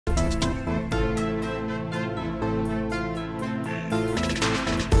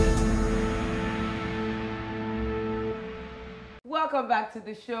welcome back to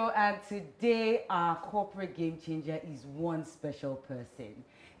the show. And today, our corporate game changer is one special person.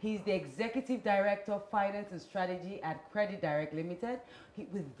 He's the Executive Director of Finance and Strategy at Credit Direct Limited,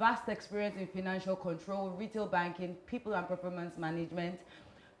 with vast experience in financial control, retail banking, people and performance management.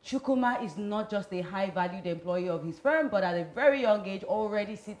 Chukwuma is not just a high-valued employee of his firm, but at a very young age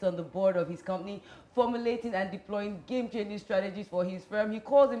already sits on the board of his company, formulating and deploying game-changing strategies for his firm. He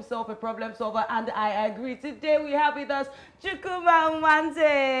calls himself a problem solver, and I agree. Today we have with us Chukwuma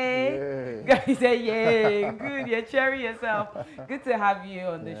Nwanze. Guys say yay, good, you're cheering yourself. Good to have you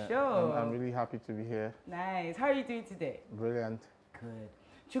on the show. I'm really happy to be here. Nice. How are you doing today? Brilliant. Good.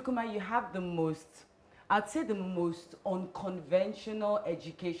 Chukwuma, you have I'd say the most unconventional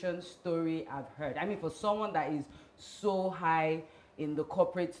education story I've heard. I mean, for someone that is so highly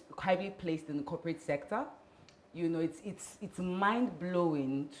placed in the corporate sector, you know, it's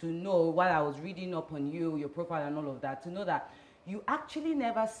mind-blowing to know, while I was reading up on you, your profile and all of that, to know that you actually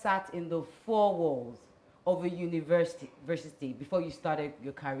never sat in the four walls of a university before you started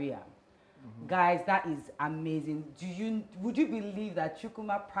your career. Guys, that is amazing. Would you believe that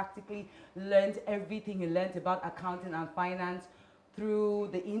Chukwuma practically learned everything he learned about accounting and finance through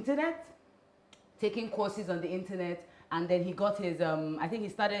the internet, taking courses on the internet, and then he got his, I think he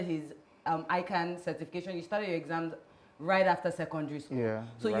started his ICANN certification. You started your exams right after secondary school. Yeah,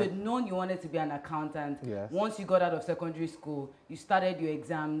 so right. You'd known you wanted to be an accountant. Yes. Once you got out of secondary school, you started your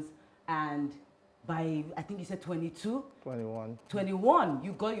exams, and by, I think you said 22? 21. 21,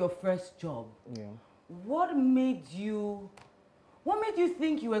 you got your first job. Yeah. What made you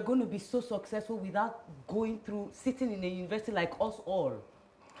think you were going to be so successful without sitting in a university like us all?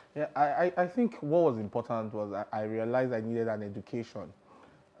 Yeah, I think what was important was I realized I needed an education.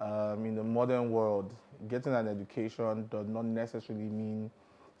 In the modern world, getting an education does not necessarily mean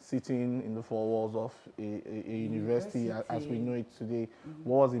sitting in the four walls of a university as we know it today.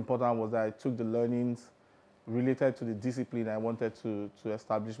 What was important was that I took the learnings related to the discipline I wanted to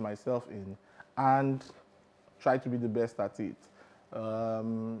establish myself in and try to be the best at it.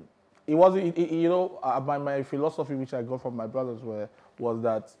 You know, my philosophy, which I got from my brothers, was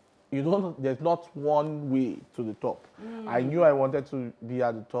that there's not one way to the top. I knew I wanted to be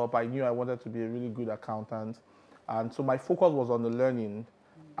at the top. I knew I wanted to be a really good accountant. And so my focus was on the learning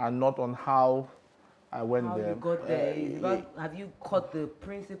and not on how I went there. How you got there. Have you caught the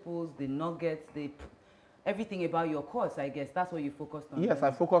principles, the nuggets, everything about your course, I guess? That's what you focused on? Yes, I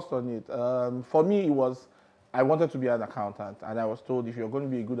focused on it. For me, I wanted to be an accountant, and I was told if you're going to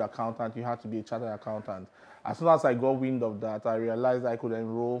be a good accountant, you have to be a chartered accountant. As soon as I got wind of that, I realized I could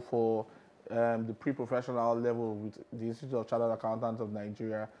enroll for the pre-professional level with the Institute of Chartered Accountants of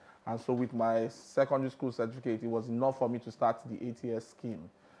Nigeria. And so with my secondary school certificate, it was enough for me to start the ATS scheme.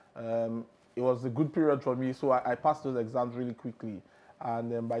 It was a good period for me, so I passed those exams really quickly.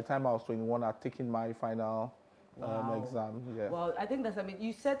 And then by the time I was 21, I'd taken my final exam. Yeah. Well, I think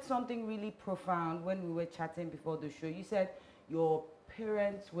you said something really profound when we were chatting before the show. You said your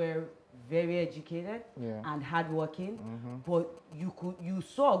parents were very educated and hardworking, but you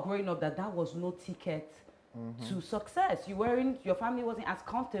saw growing up that was no ticket to success. Your family wasn't as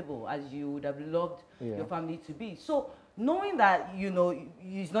comfortable as you would have loved your family to be. So knowing that, you know,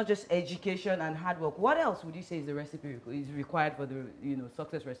 it's not just education and hard work, what else would you say is the recipe is required for the, you know,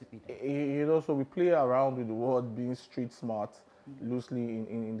 success recipe? You know, so we play around with the word being street smart loosely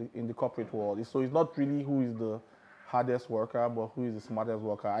in the corporate world. So it's not really who is the hardest worker, but who is the smartest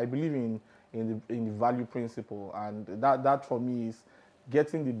worker. I believe in the value principle, and that for me is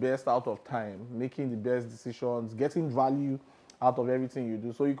getting the best out of time, making the best decisions, getting value out of everything you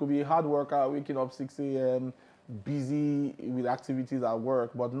do. So you could be a hard worker, waking up 6 a.m., busy with activities at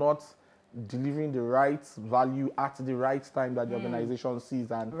work, but not delivering the right value at the right time that the organization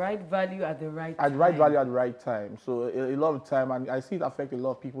sees. And right value at the right time. Right value at the right time. So a lot of time, and I see it affect a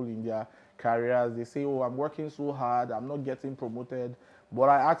lot of people in their careers. They say, oh, I'm working so hard, I'm not getting promoted. But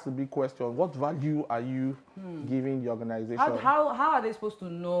I ask the big question, what value are you giving the organization? How are they supposed to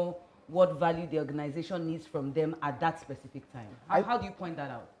know what value the organization needs from them at that specific time? How do you point that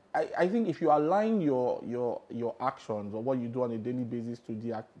out? I think if you align your actions or what you do on a daily basis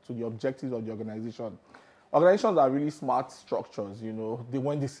to the objectives of the organization, organizations are really smart structures. You know,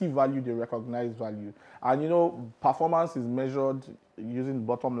 when they see value, they recognize value, and you know, performance is measured using the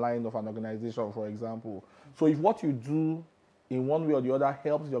bottom line of an organization, for example. So if what you do in one way or the other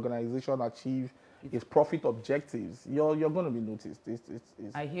helps the organization achieve its profit objectives, you're going to be noticed.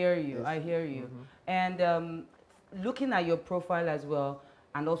 I hear you. And looking at your profile as well,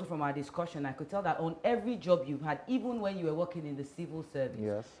 and also from our discussion, I could tell that on every job you've had, even when you were working in the civil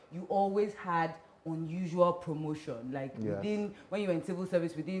service, you always had unusual promotion. Like within, when you were in civil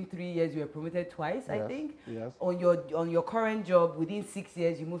service, within 3 years, you were promoted twice, I think. Yes. On your current job, within 6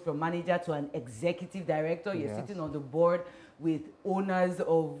 years, you moved from manager to an executive director. You're sitting on the board with owners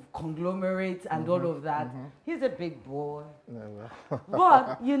of conglomerates and all of that. He's a big boy.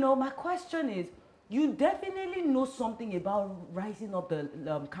 But, you know, my question is, you definitely know something about rising up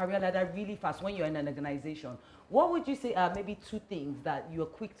the career ladder really fast when you're in an organization. What would you say are maybe 2 things that you're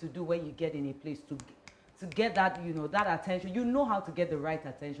quick to do when you get in a place to get that, you know, that attention? You know how to get the right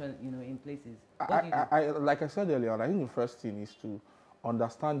attention, you know, in places. Like I said earlier on, I think the first thing is to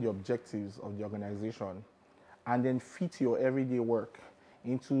understand the objectives of the organization and then fit your everyday work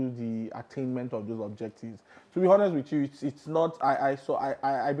into the attainment of those objectives. To be honest with you, it's not,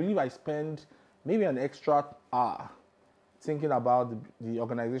 I believe I spend maybe an extra hour thinking about the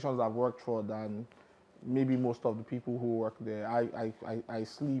organizations I've worked for than maybe most of the people who work there. I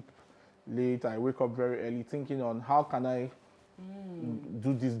sleep late, I wake up very early thinking on how can I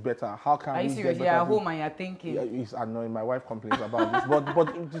do this better? How can Are you serious? You're at home and you're thinking? Yeah, it's annoying. My wife complains about this.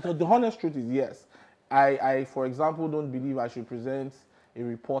 But the honest truth is yes. I, for example, don't believe I should present a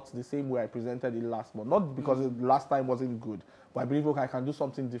report the same way I presented it last month. Not because the last time wasn't good, but I believe, okay, I can do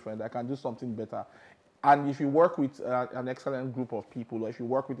something different. I can do something better. And if you work with an excellent group of people, or if you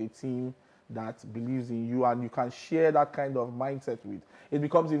work with a team that believes in you and you can share that kind of mindset with, it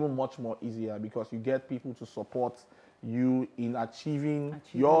becomes even much more easier because you get people to support you in achieving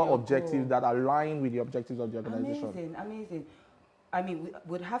your objectives that align with the objectives of the organization. Amazing, amazing. I mean, we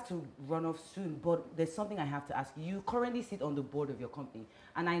would have to run off soon, but there's something I have to ask you. You currently sit on the board of your company,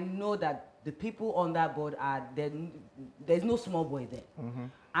 and I know that the people on that board are, there's no small boy there.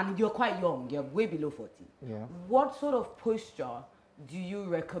 And you're quite young, you're way below 40. Yeah. What sort of posture do you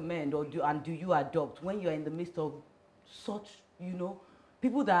recommend or do you adopt when you're in the midst of such, you know,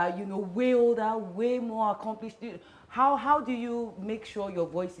 people that are, you know, way older, way more accomplished? How do you make sure your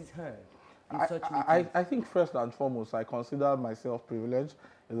voice is heard? I think first and foremost, I consider myself privileged.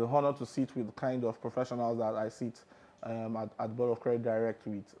 It's an honor to sit with the kind of professionals that I sit at Board of Credit Direct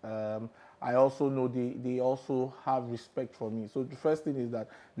with. I also know they also have respect for me. So the first thing is that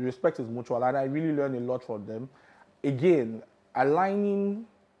the respect is mutual, and I really learn a lot from them. Again, aligning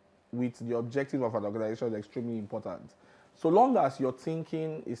with the objective of an organization is extremely important. So long as your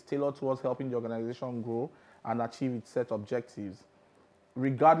thinking is tailored towards helping the organization grow and achieve its set objectives,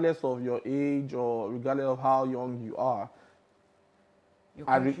 regardless of your age or regardless of how young you are,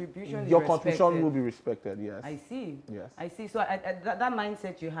 your contribution will be respected, yes. I see. Yes. I see. So that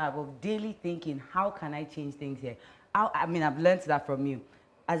mindset you have of daily thinking, how can I change things here? I mean, I've learned that from you.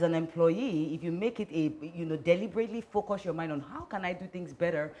 As an employee, if you make it deliberately focus your mind on how can I do things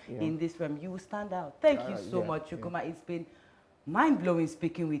better in this firm, you will stand out. Thank you so much, Chukwuma. It's been mind-blowing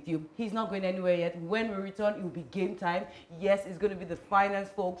speaking with you. He's not going anywhere yet. When we return, it will be game time. Yes, it's going to be the finance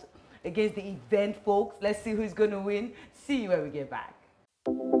folks against the event folks. Let's see who's going to win. See you when we get back.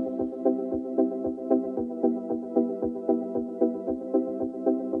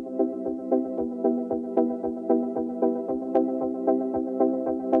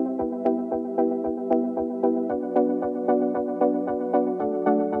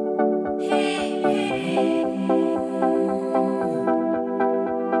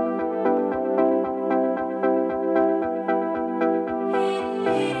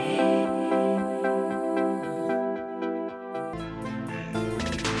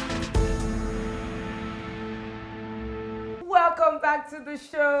 To the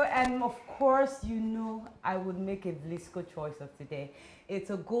show, and of course, you know I would make a Vlisco choice of today.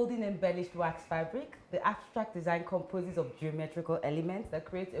 It's a golden embellished wax fabric. The abstract design composes of geometrical elements that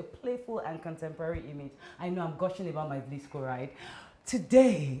creates a playful and contemporary image. I know I'm gushing about my Vlisco, right?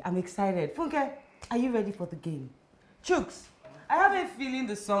 Today, I'm excited. Funke, are you ready for the game? Chooks, I have a feeling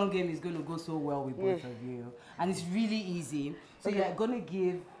the song game is going to go so well with both of you, and it's really easy. So you're going to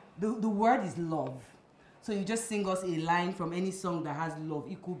give, the word is love. So you just sing us a line from any song that has love.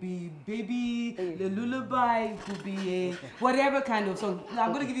 It could be Baby, the Lullaby, it could be a whatever kind of song. Now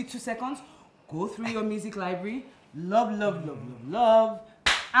I'm going to give you 2 seconds. Go through your music library. Love, love, love, love, love.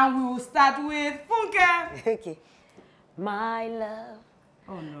 And we will start with Funke. Okay. My love.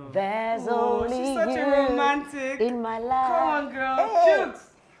 Oh no. There's only she's such you a romantic. in my life. Come on, girl. Hey. Chooks.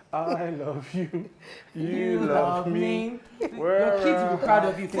 I love you. You love me. Your kids will be proud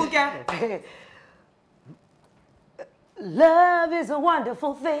of you. Funke. Love is a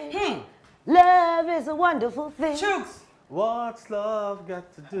wonderful thing. Love is a wonderful thing. Chooks. What's love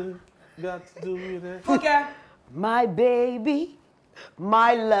got to do with it? Funke. My baby,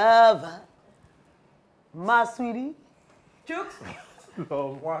 my lover, my sweetie. Chooks.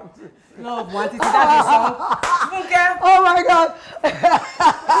 Love Nwanze. Love Nwanze. That's the song. Funke. Oh my God.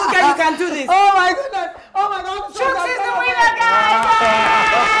 Funke, you can do this. Oh my goodness. Oh my God. Chooks is the winner, guys.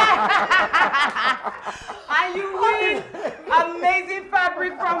 And you win amazing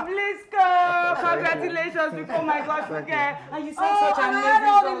fabric from Blisco. Congratulations. Oh my gosh, Funke. And you sang such an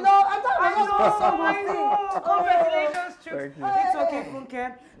amazing song. Congratulations, Chooks. It's okay, Funke.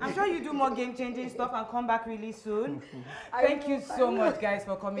 I'm sure you do more game-changing stuff and come back really soon. Thank you so much, guys,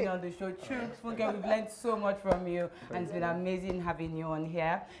 for coming on the show. Chooks, Funke, we've learned so much from you, and it's been amazing having you on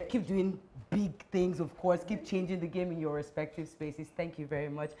here. Keep doing big things, of course. Keep changing the game in your respective spaces. Thank you very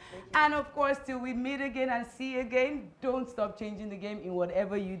much. And of course, till we meet again and see you again, don't stop changing the game in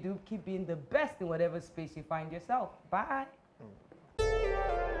whatever you do. Keep being the best in whatever space you find yourself. Bye.